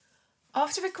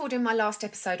After recording my last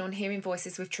episode on Hearing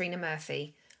Voices with Trina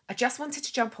Murphy, I just wanted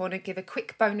to jump on and give a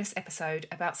quick bonus episode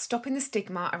about stopping the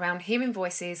stigma around hearing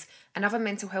voices and other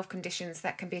mental health conditions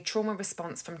that can be a trauma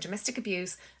response from domestic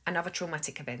abuse and other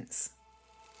traumatic events.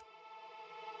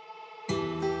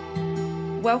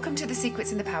 Welcome to The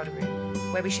Secrets in the Powder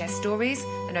Room, where we share stories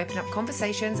and open up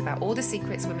conversations about all the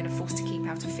secrets women are forced to keep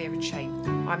out of fear and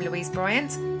shame. I'm Louise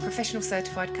Bryant, professional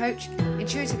certified coach,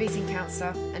 intuitive eating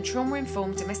counsellor and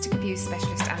trauma-informed domestic abuse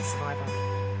specialist and survivor.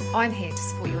 I'm here to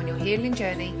support you on your healing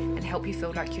journey and help you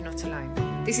feel like you're not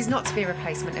alone. This is not to be a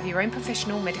replacement of your own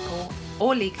professional, medical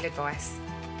or legal advice.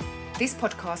 This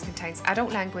podcast contains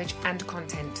adult language and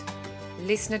content.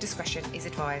 Listener discretion is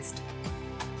advised.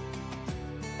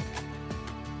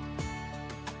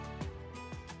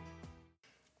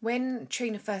 When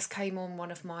Trina first came on one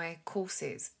of my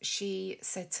courses, she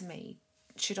said to me,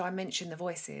 should I mention the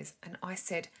voices? And I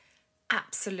said,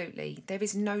 absolutely. There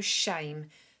is no shame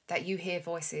that you hear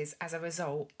voices as a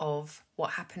result of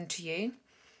what happened to you.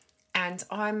 And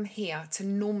I'm here to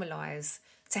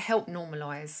help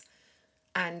normalise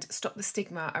and stop the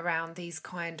stigma around these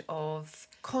kind of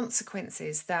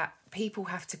consequences that people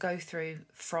have to go through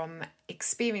from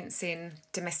experiencing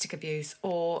domestic abuse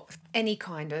or any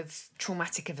kind of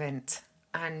traumatic event,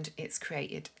 and it's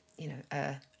created,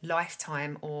 a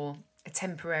lifetime or a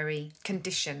temporary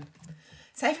condition.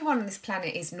 So everyone on this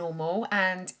planet is normal,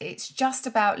 and it's just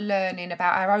about learning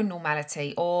about our own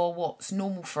normality or what's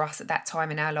normal for us at that time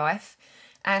in our life.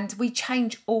 And we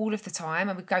change all of the time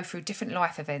and we go through different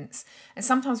life events. And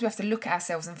sometimes we have to look at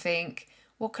ourselves and think,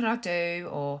 what can I do?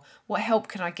 Or what help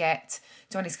can I get?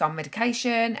 Do I need to go on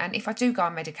medication? And if I do go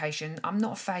on medication, I'm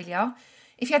not a failure.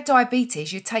 If you had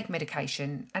diabetes, you'd take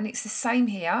medication. And it's the same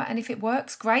here. And if it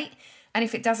works, great. And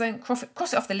if it doesn't, cross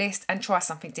it off the list and try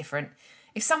something different.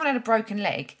 If someone had a broken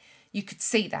leg, you could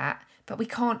see that. But we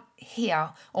can't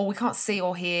hear, or we can't see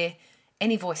or hear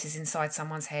any voices inside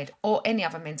someone's head or any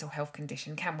other mental health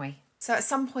condition, can we? So at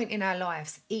some point in our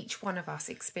lives, each one of us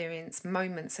experience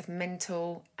moments of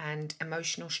mental and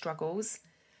emotional struggles.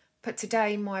 But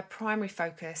today, my primary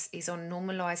focus is on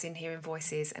normalising hearing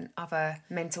voices and other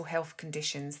mental health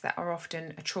conditions that are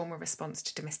often a trauma response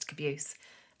to domestic abuse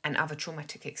and other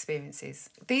traumatic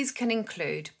experiences. These can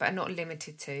include, but are not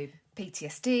limited to,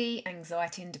 PTSD,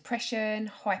 anxiety and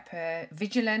depression,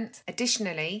 hypervigilance.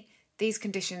 Additionally, these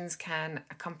conditions can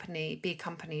be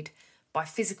accompanied by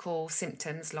physical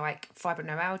symptoms like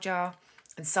fibromyalgia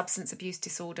and substance abuse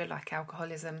disorder like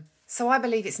alcoholism. So I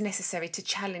believe it's necessary to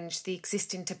challenge the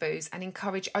existing taboos and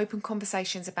encourage open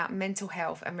conversations about mental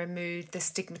health and remove the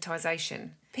stigmatisation.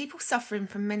 People suffering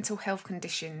from mental health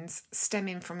conditions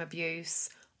stemming from abuse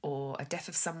or a death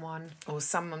of someone, or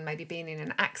someone maybe being in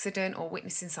an accident or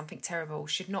witnessing something terrible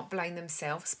should not blame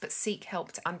themselves but seek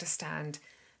help to understand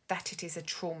that it is a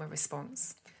trauma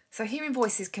response. So hearing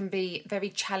voices can be very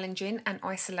challenging and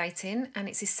isolating, and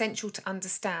it's essential to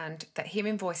understand that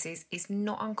hearing voices is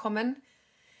not uncommon.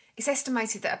 It's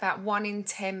estimated that about 1 in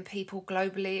 10 people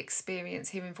globally experience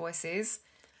hearing voices.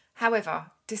 However,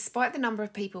 despite the number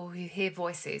of people who hear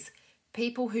voices,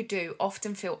 people who do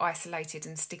often feel isolated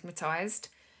and stigmatised,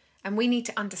 and we need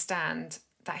to understand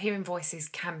that hearing voices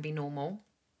can be normal.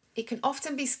 It can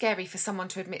often be scary for someone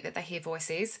to admit that they hear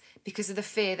voices because of the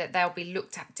fear that they'll be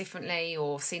looked at differently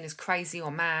or seen as crazy or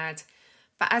mad.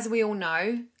 But as we all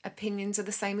know, opinions are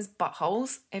the same as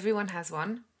buttholes. Everyone has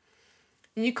one.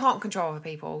 And you can't control other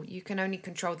people. You can only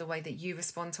control the way that you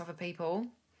respond to other people.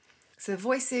 So the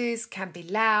voices can be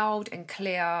loud and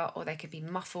clear, or they can be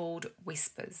muffled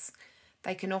whispers.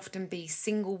 They can often be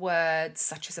single words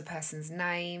such as a person's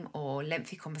name or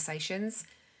lengthy conversations.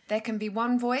 There can be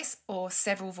one voice or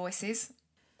several voices,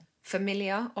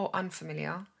 familiar or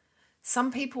unfamiliar.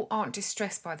 Some people aren't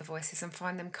distressed by the voices and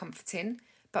find them comforting,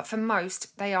 but for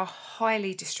most, they are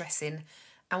highly distressing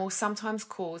and will sometimes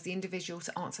cause the individual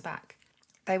to answer back.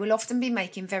 They will often be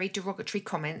making very derogatory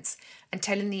comments and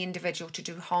telling the individual to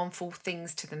do harmful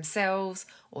things to themselves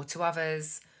or to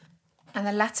others. And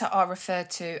the latter are referred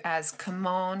to as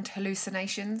command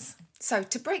hallucinations. So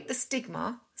to break the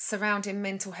stigma surrounding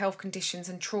mental health conditions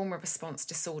and trauma response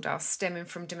disorder stemming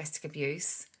from domestic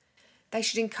abuse, they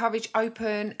should encourage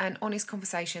open and honest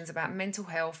conversations about mental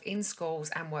health in schools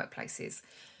and workplaces.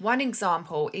 One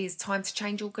example is Time to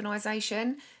Change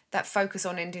organisation that focus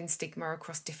on ending stigma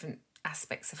across different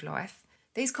aspects of life.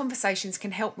 These conversations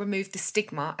can help remove the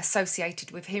stigma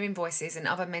associated with hearing voices and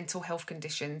other mental health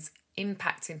conditions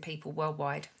impacting people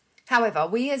worldwide. However,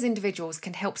 we as individuals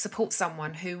can help support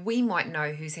someone who we might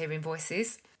know who's hearing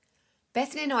voices.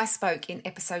 Bethany and I spoke in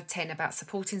episode 10 about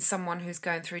supporting someone who's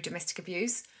going through domestic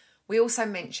abuse. We also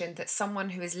mentioned that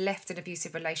someone who has left an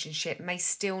abusive relationship may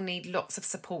still need lots of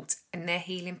support in their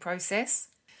healing process.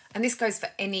 And this goes for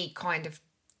any kind of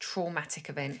traumatic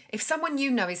event. If someone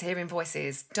you know is hearing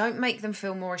voices, don't make them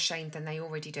feel more ashamed than they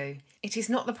already do. It is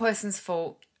not the person's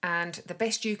fault, and the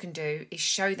best you can do is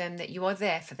show them that you are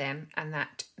there for them and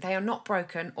that they are not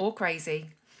broken or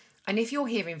crazy. And if you're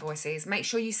hearing voices, make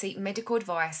sure you seek medical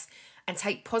advice and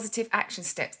take positive action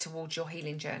steps towards your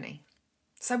healing journey.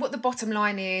 So what the bottom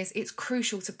line is, it's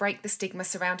crucial to break the stigma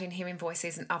surrounding hearing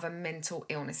voices and other mental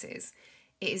illnesses.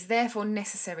 It is therefore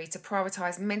necessary to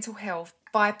prioritise mental health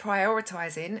by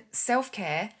prioritising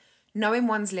self-care, knowing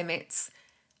one's limits,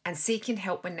 and seeking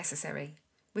help when necessary.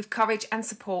 With courage and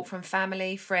support from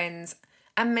family, friends,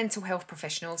 and mental health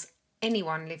professionals,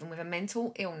 anyone living with a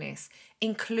mental illness,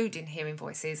 including hearing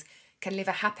voices, can live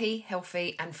a happy,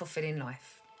 healthy, and fulfilling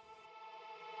life.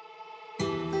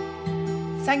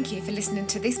 Thank you for listening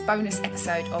to this bonus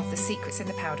episode of The Secrets in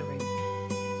the Powder Room.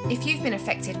 If you've been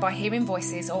affected by hearing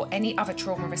voices or any other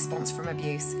trauma response from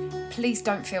abuse, please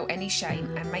don't feel any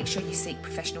shame and make sure you seek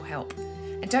professional help.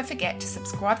 And don't forget to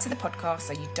subscribe to the podcast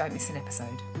so you don't miss an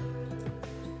episode.